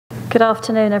Good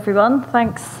afternoon, everyone.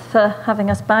 Thanks for having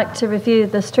us back to review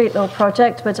the Street Law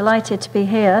project. We're delighted to be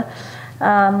here.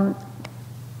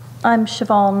 I'm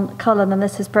Siobhan Cullen and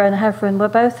this is Brona Heverin. We're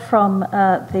both from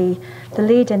the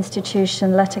lead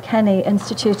institution, Letterkenny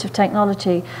Institute of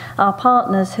Technology. Our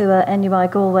partners, who are NUI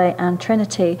Galway and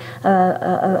Trinity,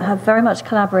 have very much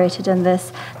collaborated in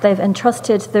this. They've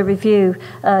entrusted the review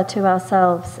to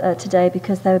ourselves today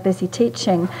because they were busy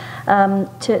teaching.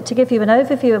 To give you an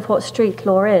overview of what street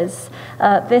law is,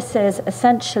 this is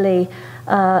essentially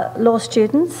law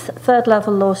students,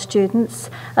 third-level law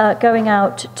students, going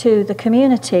out to the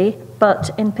community, but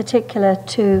in particular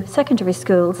to secondary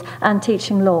schools and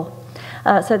teaching law.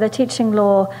 So they're teaching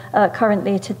law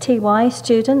currently to TY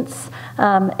students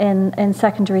in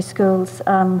secondary schools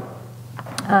in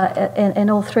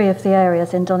all three of the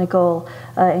areas, in Donegal,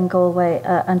 in Galway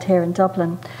and here in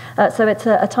Dublin. So it's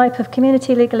a type of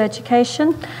community legal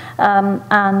education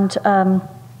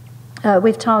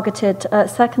we've targeted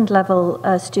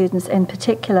second-level students in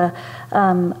particular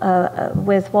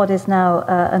with what is now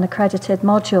an accredited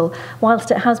module.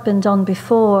 Whilst it has been done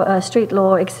before, street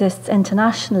law exists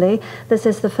internationally. This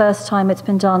is the first time it's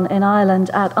been done in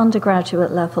Ireland at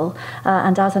undergraduate level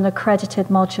and as an accredited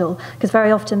module, because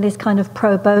very often these kind of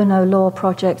pro bono law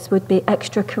projects would be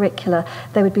extracurricular.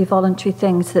 They would be voluntary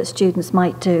things that students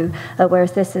might do,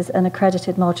 whereas this is an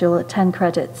accredited module at 10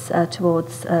 credits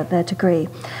towards their degree.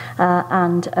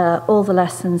 And all the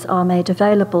lessons are made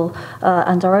available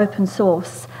and are open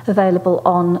source, available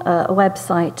on a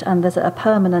website, and there's a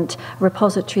permanent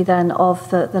repository then of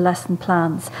the lesson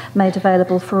plans made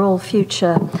available for all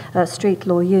future street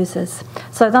law users.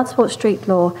 So that's what street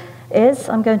law is.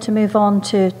 I'm going to move on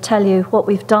to tell you what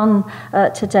we've done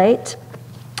to date.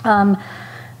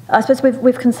 I suppose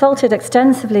we've consulted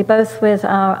extensively both with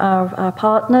our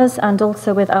partners and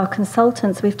also with our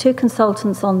consultants. We've two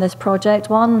consultants on this project.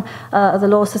 One, the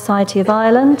Law Society of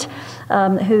Ireland,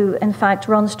 who in fact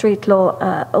run street law,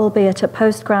 albeit at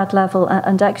postgrad level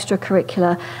and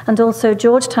extracurricular, and also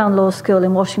Georgetown Law School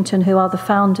in Washington, who are the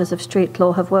founders of street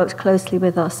law, have worked closely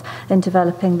with us in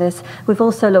developing this. We've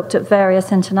also looked at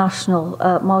various international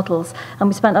models, and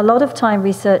we spent a lot of time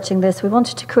researching this. We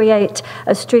wanted to create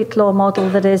a street law model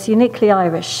that is uniquely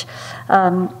Irish,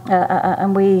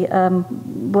 and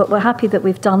we're happy that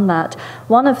we've done that.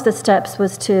 One of the steps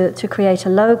was to create a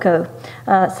logo,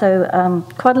 so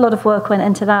quite a lot of work went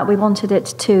into that. We wanted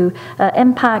it to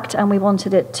impact, and we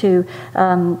wanted it to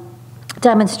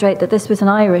demonstrate that this was an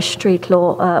Irish street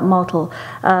law model,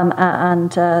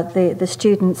 and the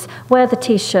students wear the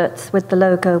T-shirts with the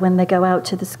logo when they go out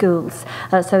to the schools.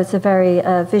 So it's a very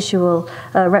visual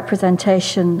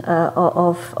representation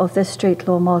of this street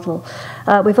law model.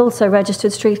 We've also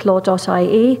registered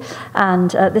streetlaw.ie,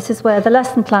 and this is where the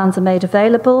lesson plans are made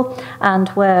available, and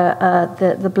where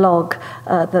the blog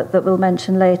that we'll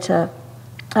mention later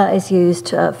is used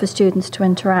for students to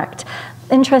interact.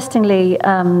 Interestingly,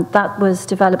 that was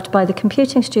developed by the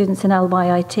computing students in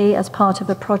LYIT as part of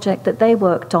a project that they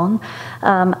worked on,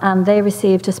 and they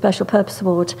received a special purpose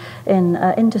award in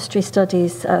industry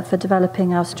studies for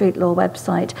developing our street law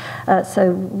website.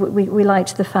 So we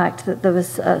liked the fact that there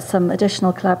was some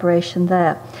additional collaboration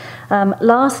there.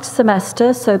 Last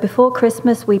semester, so before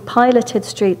Christmas, we piloted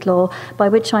street law, by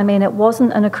which I mean it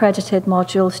wasn't an accredited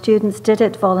module. Students did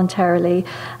it voluntarily,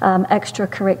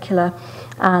 extracurricular,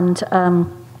 and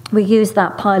we used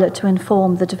that pilot to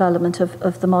inform the development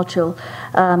of the module.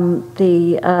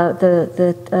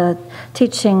 The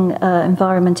teaching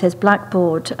environment is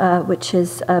Blackboard, which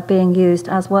is being used,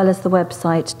 as well as the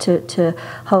website,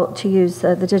 to use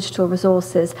the digital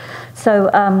resources. So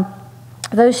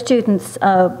those students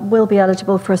will be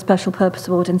eligible for a special purpose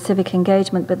award in civic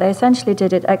engagement, but they essentially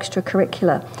did it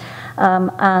extracurricular.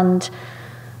 And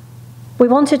we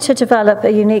wanted to develop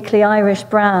a uniquely Irish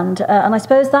brand, and I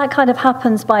suppose that kind of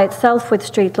happens by itself with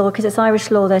street law, because it's Irish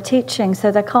law they're teaching,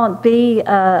 so there can't be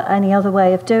any other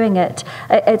way of doing it.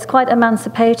 It's quite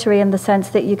emancipatory in the sense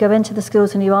that you go into the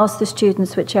schools and you ask the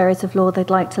students which areas of law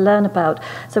they'd like to learn about.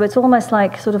 So it's almost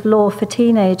like sort of law for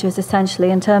teenagers,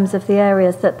 essentially, in terms of the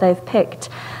areas that they've picked.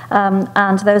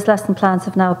 And those lesson plans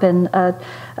have now been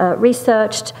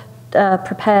researched,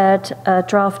 prepared,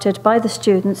 drafted by the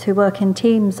students who work in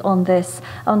teams on this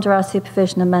under our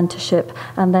supervision and mentorship,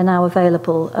 and they're now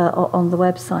available on the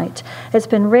website. It's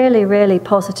been really, really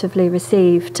positively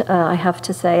received, I have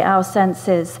to say. Our sense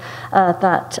is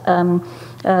that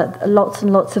lots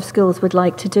and lots of schools would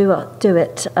like to do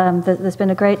it. There's been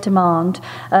a great demand.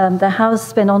 There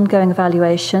has been ongoing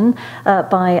evaluation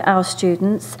by our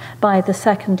students, by the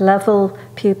second level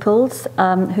pupils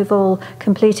who've all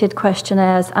completed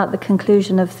questionnaires at the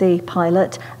conclusion of the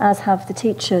pilot, as have the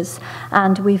teachers,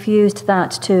 and we've used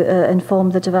that to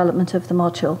inform the development of the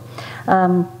module.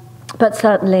 But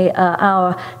certainly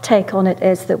our take on it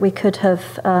is that we could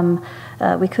have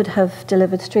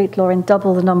delivered street law in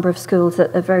double the number of schools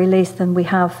at the very least than we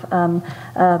have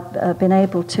been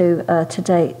able to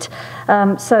date.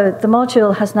 So the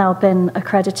module has now been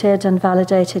accredited and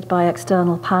validated by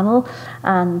external panel,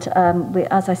 and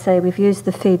as I say, we've used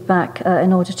the feedback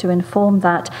in order to inform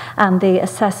that, and the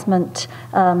assessment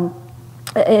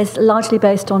is largely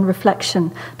based on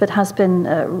reflection, but has been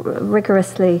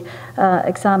rigorously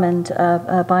examined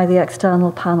by the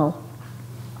external panel.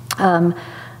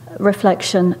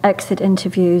 Reflection, exit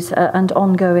interviews, and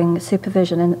ongoing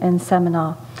supervision in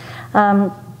seminar.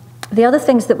 The other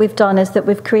things that we've done is that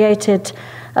we've created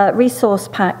resource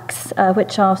packs,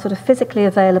 which are sort of physically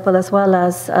available as well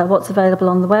as what's available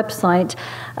on the website,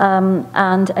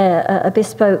 and a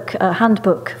bespoke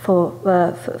handbook for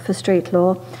street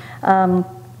law.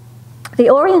 The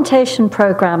orientation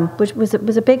programme, which was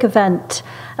a big event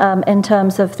in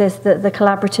terms of this, the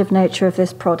collaborative nature of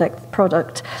this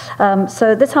product.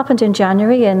 So this happened in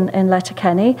January in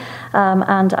Letterkenny,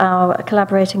 and our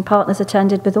collaborating partners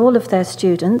attended with all of their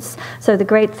students. So the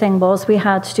great thing was we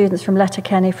had students from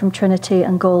Letterkenny, from Trinity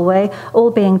and Galway,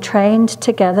 all being trained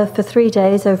together for 3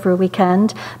 days over a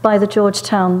weekend by the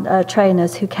Georgetown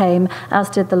trainers who came, as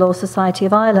did the Law Society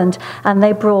of Ireland, and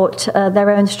they brought their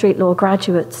own street law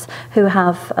graduates who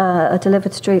have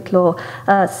delivered street law.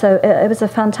 So it was a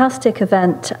fantastic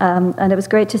event, and it was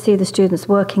great to see the students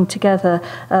working together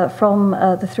from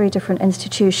the 3 different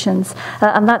institutions,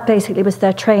 and that basically was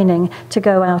their training to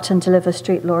go out and deliver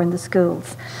street law in the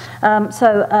schools.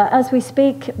 So as we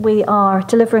speak, we are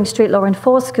delivering street law in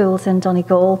 4 schools in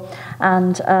Donegal,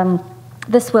 and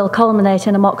this will culminate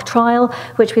in a mock trial,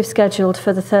 which we've scheduled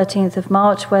for the 13th of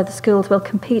March, where the schools will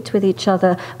compete with each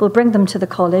other. We'll bring them to the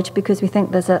college because we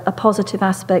think there's a positive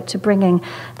aspect to bringing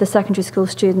the secondary school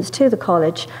students to the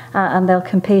college, and they'll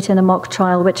compete in a mock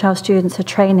trial, which our students are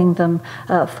training them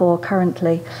for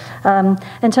currently.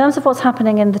 In terms of what's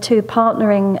happening in the 2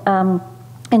 partnering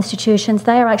institutions,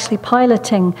 they are actually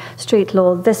piloting street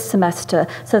law this semester.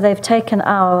 So they've taken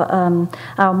our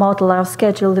model, our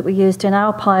schedule that we used in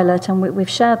our pilot, and we've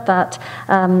shared that,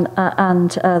 and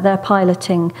they're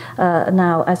piloting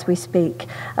now as we speak,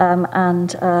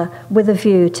 and with a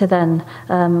view to then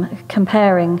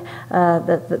comparing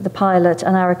the pilot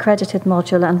and our accredited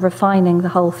module and refining the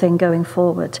whole thing going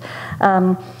forward.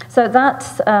 So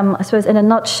that's, I suppose, in a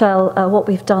nutshell, what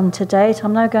we've done to date.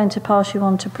 I'm now going to pass you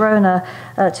on to Brona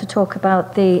to talk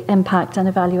about the impact and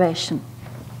evaluation.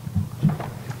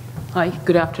 Hi,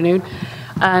 good afternoon.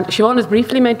 And Siobhan has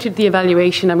briefly mentioned the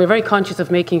evaluation, and we're very conscious of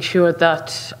making sure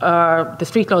that the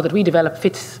street law that we develop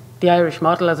fits the Irish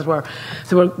model, as it were.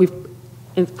 So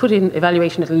we've put in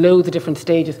evaluation at loads of different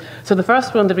stages. So the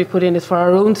first one that we put in is for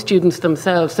our own students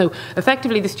themselves. So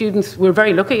effectively the students, we're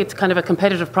very lucky, it's kind of a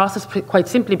competitive process, quite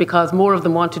simply because more of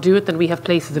them want to do it than we have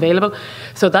places available.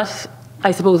 So that,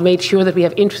 I suppose, made sure that we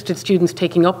have interested students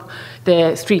taking up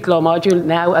the street law module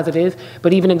now as it is,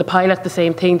 but even in the pilot the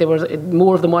same thing, there was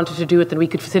more of them wanted to do it than we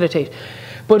could facilitate.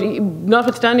 But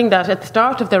notwithstanding that, at the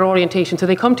start of their orientation, so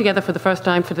they come together for the first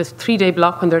time for this 3-day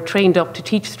block when they're trained up to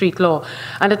teach street law.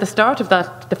 And at the start of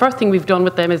that, the first thing we've done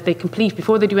with them is they complete,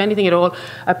 before they do anything at all,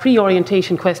 a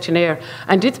pre-orientation questionnaire.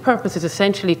 And its purpose is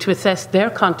essentially to assess their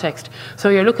context. So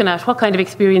you're looking at what kind of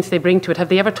experience they bring to it. Have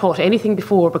they ever taught anything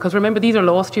before? Because remember, these are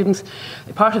law students.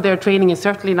 Part of their training is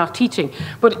certainly not teaching.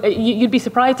 But you'd be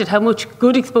surprised at how much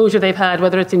good exposure they've had,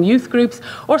 whether it's in youth groups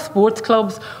or sports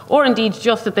clubs, or indeed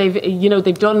just that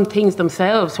they've done things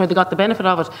themselves where they got the benefit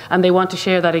of it and they want to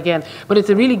share that again. But it's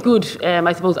a really good,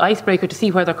 I suppose, icebreaker to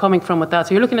see where they're coming from with that.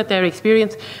 So you're looking at their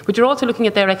experience, but you're also looking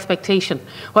at their expectation.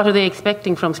 What are they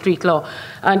expecting from street law?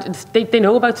 And they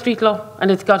know about street law,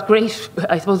 and it's got great,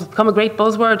 I suppose, it's become a great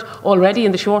buzzword already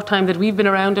in the short time that we've been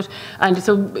around it. And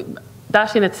so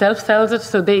that in itself sells it.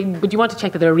 But you want to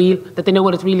check that they're real, that they know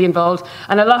what it's really involved.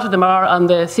 And a lot of them are on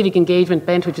the civic engagement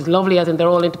bent, which is lovely, as in they're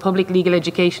all into public legal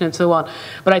education and so on.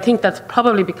 But I think that's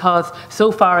probably because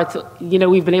so far it's,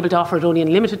 we've been able to offer it only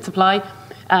in limited supply,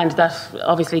 and that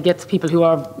obviously gets people who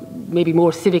are maybe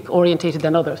more civic orientated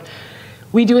than others.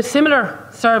 We do a similar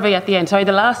survey at the end, sorry,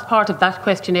 the last part of that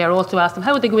questionnaire also asked them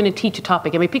how would they go in and teach a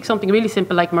topic. And we picked something really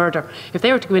simple like murder. If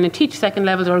they were to go in and teach second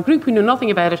levels or a group who knew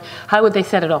nothing about it, how would they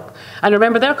set it up? And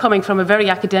remember, they're coming from a very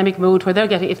academic mode where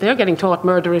if they're getting taught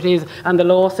murder it is, and the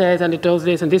law says, and it does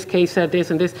this, and this case said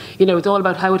this, and this, it's all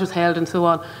about how it was held and so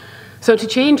on. So to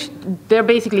change, they're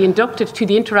basically inducted to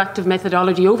the interactive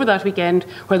methodology over that weekend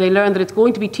where they learn that it's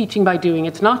going to be teaching by doing.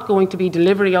 It's not going to be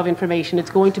delivery of information.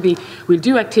 It's going to be, we'll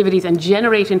do activities and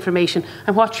generate information,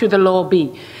 and what should the law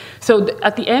be? So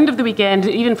at the end of the weekend,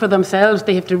 even for themselves,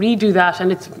 they have to redo that,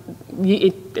 and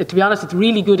to be honest, it's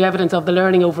really good evidence of the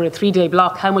learning over a 3-day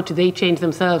block. How much do they change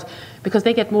themselves? Because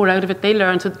they get more out of it, they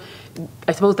learn. So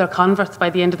I suppose they're converts by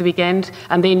the end of the weekend,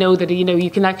 and they know that you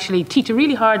can actually teach a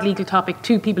really hard legal topic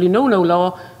to people who know no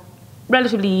law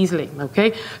relatively easily.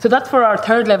 Okay, so that's for our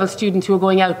third level students who are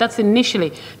going out. That's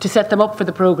initially to set them up for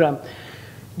the programme.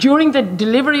 During the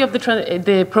delivery of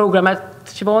the programme, as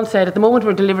Siobhan said, at the moment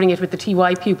we're delivering it with the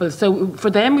TY pupils. So for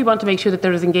them, we want to make sure that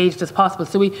they're as engaged as possible.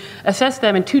 So we assess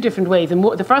them in 2 different ways. And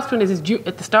the first one is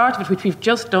at the start of it, which we've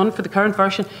just done for the current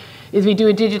version, is we do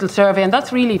a digital survey. And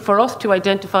that's really for us to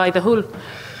identify the whole,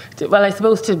 well, I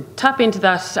suppose to tap into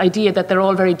that idea that they're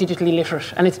all very digitally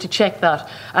literate, and it's to check that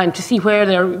and to see where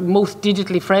they're most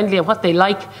digitally friendly and what they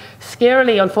like.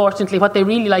 Scarily, unfortunately, what they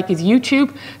really like is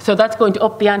YouTube, so that's going to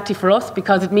up the ante for us,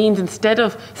 because it means instead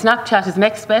of Snapchat is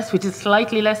next best, which is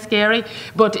slightly less scary,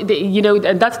 but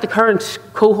and that's the current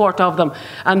cohort of them,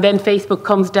 and then Facebook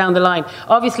comes down the line.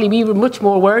 Obviously, we were much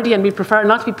more wordy, and we prefer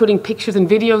not to be putting pictures and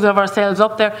videos of ourselves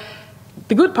up there.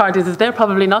 The good part is they're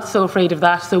probably not so afraid of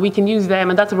that, so we can use them,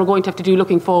 and that's what we're going to have to do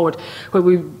looking forward. Where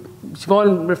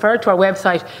Siobhan referred to our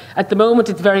website. At the moment,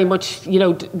 it's very much,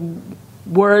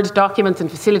 Word documents and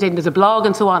facilitating. There's a blog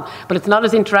and so on, but it's not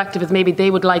as interactive as maybe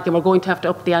they would like, and we're going to have to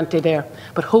up the ante there.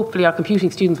 But hopefully our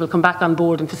computing students will come back on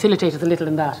board and facilitate us a little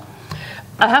in that.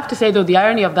 I have to say, though, the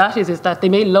irony of that is that they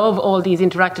may love all these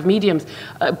interactive mediums.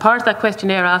 Part of that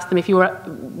questionnaire asked them if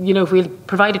if we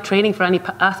provided training for any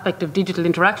aspect of digital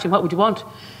interaction, what would you want?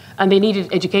 And they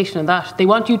needed education in that. They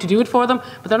want you to do it for them,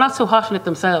 but they're not so hot on it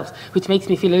themselves, which makes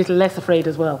me feel a little less afraid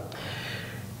as well.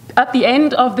 At the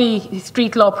end of the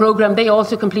street law programme, they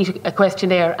also complete a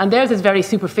questionnaire, and theirs is very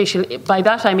superficial. By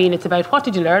that I mean it's about what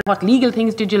did you learn, what legal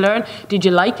things did you learn, did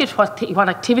you like it, what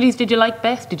activities did you like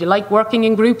best, did you like working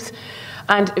in groups?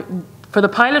 And for the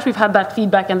pilot, we've had that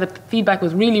feedback, and the feedback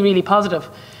was really, really positive.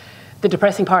 The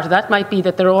depressing part of that might be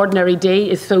that their ordinary day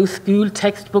is so school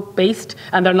textbook based,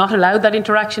 and they're not allowed that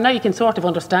interaction. Now you can sort of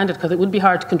understand it, because it would be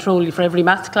hard to control you for every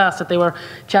maths class that they were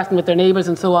chatting with their neighbours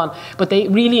and so on. But they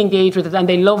really engage with it, and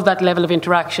they love that level of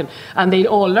interaction, and they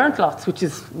all learnt lots, which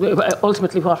is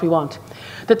ultimately what we want.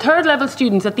 The third level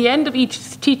students, at the end of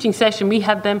each teaching session, we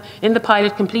had them in the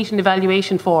pilot complete an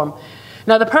evaluation form.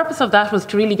 Now, the purpose of that was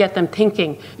to really get them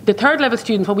thinking. The third level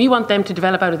students, what we want them to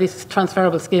develop out of this is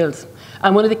transferable skills.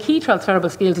 And one of the key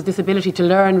transferable skills is this ability to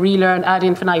learn, relearn ad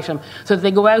infinitum, so that they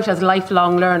go out as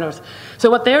lifelong learners. So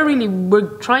what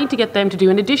we're trying to get them to do,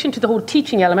 in addition to the whole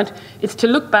teaching element, is to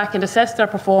look back and assess their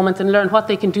performance and learn what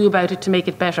they can do about it to make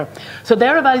it better. So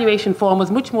their evaluation form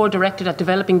was much more directed at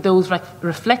developing those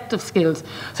reflective skills,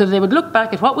 so that they would look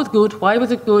back at what was good, why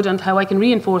was it good, and how I can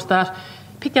reinforce that,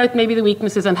 pick out maybe the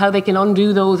weaknesses and how they can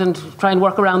undo those and try and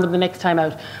work around them the next time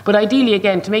out. But ideally,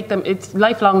 again, to make them, it's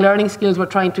lifelong learning skills we're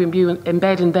trying to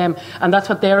embed in them, and that's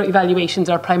what their evaluations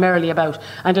are primarily about.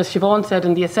 And as Siobhan said,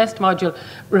 in the assessed module,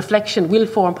 reflection will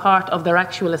form part of their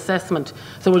actual assessment.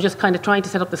 So we're just kind of trying to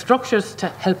set up the structures to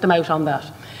help them out on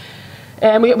that.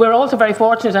 We're also very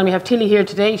fortunate, and we have Tilly here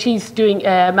today. She's doing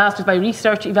a Masters by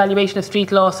Research evaluation of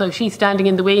street law, so she's standing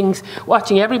in the wings,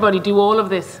 watching everybody do all of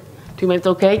this. 2 minutes,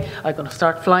 okay. I'm going to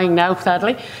start flying now,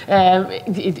 sadly.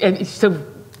 So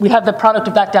we have the product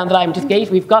of that down the line.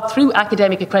 We've got through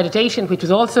academic accreditation, which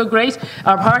was also great.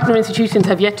 Our partner institutions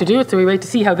have yet to do it, so we wait to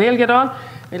see how they'll get on.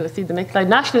 Let's see the next slide.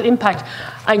 National impact.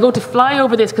 I'm going to fly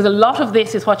over this because a lot of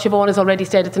this is what Siobhan has already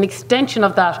said. It's an extension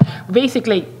of that.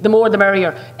 Basically, the more the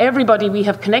merrier. Everybody we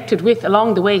have connected with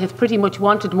along the way has pretty much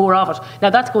wanted more of it.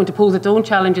 Now that's going to pose its own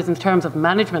challenges in terms of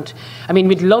management. I mean,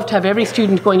 we'd love to have every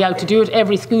student going out to do it.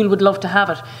 Every school would love to have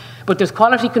it. But there's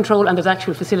quality control and there's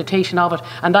actual facilitation of it,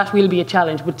 and that will be a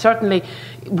challenge. But certainly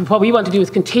what we want to do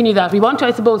is continue that. We want to,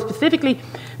 I suppose, specifically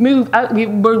move out.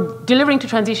 We're delivering to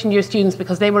transition year students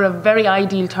because they were a very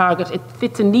ideal target. It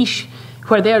fits a niche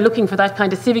where they're looking for that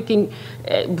kind of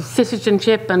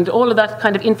citizenship and all of that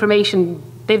kind of information.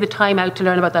 They have the time out to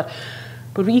learn about that.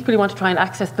 But we equally want to try and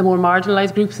access the more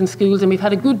marginalised groups in schools, and we've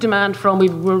had a good demand from,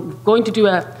 we're going to do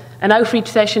an outreach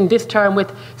session this term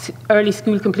with early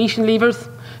school completion leavers,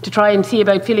 to try and see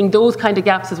about filling those kind of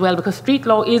gaps as well, because street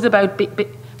law is about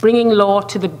bringing law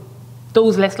to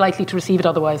those less likely to receive it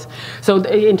otherwise. So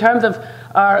in terms of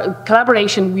our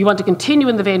collaboration, we want to continue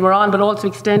in the vein we're on, but also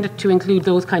extend it to include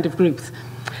those kind of groups.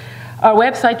 Our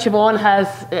website, Siobhan has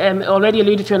already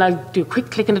alluded to, and I'll do a quick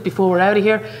click on it before we're out of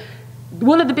here.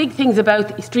 One of the big things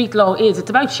about street law is it's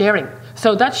about sharing.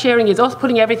 So that sharing is us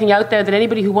putting everything out there that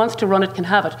anybody who wants to run it can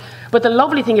have it. But the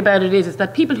lovely thing about it is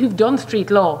that people who've done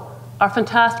street law are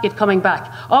fantastic at coming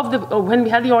back. When we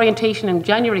had the orientation in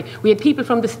January, we had people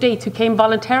from the States who came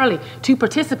voluntarily to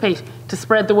participate to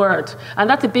spread the word. And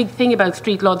that's a big thing about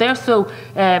street law. They're so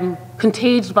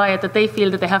contaged by it that they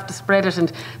feel that they have to spread it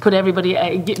and put everybody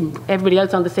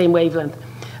else on the same wavelength.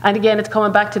 And again, it's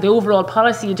coming back to the overall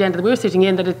policy agenda that we're sitting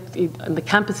in, in the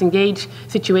campus engage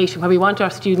situation, where we want our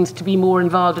students to be more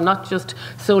involved and not just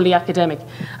solely academic.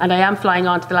 And I am flying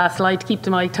on to the last slide to keep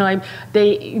to my time.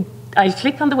 I'll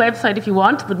click on the website if you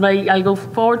want, but I'll go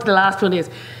forward to the last one. Is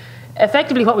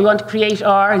effectively what we want to create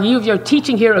are, you have your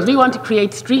teaching heroes. We want to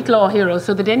create street law heroes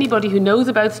so that anybody who knows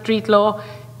about street law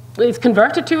is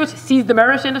converted to it, sees the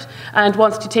merit in it, and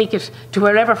wants to take it to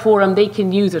wherever forum they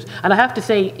can use it. And I have to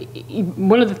say,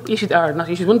 one of the issues, or not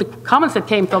issues, one of the comments that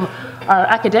came from our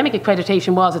academic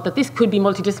accreditation was that this could be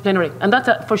multidisciplinary, and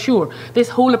that's for sure. This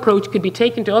whole approach could be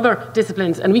taken to other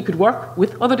disciplines, and we could work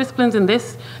with other disciplines in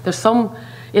this. There's some,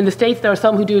 in the States, there are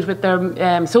some who do it with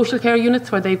their social care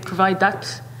units, where they provide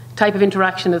that type of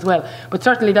interaction as well. But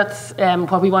certainly that's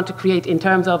what we want to create in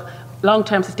terms of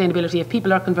long-term sustainability. If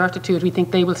people are converted to it, we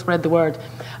think they will spread the word,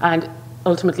 and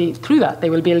ultimately through that they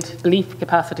will build belief,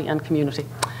 capacity and community.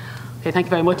 Okay, thank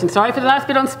you very much, and sorry for the last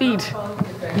bit on speed.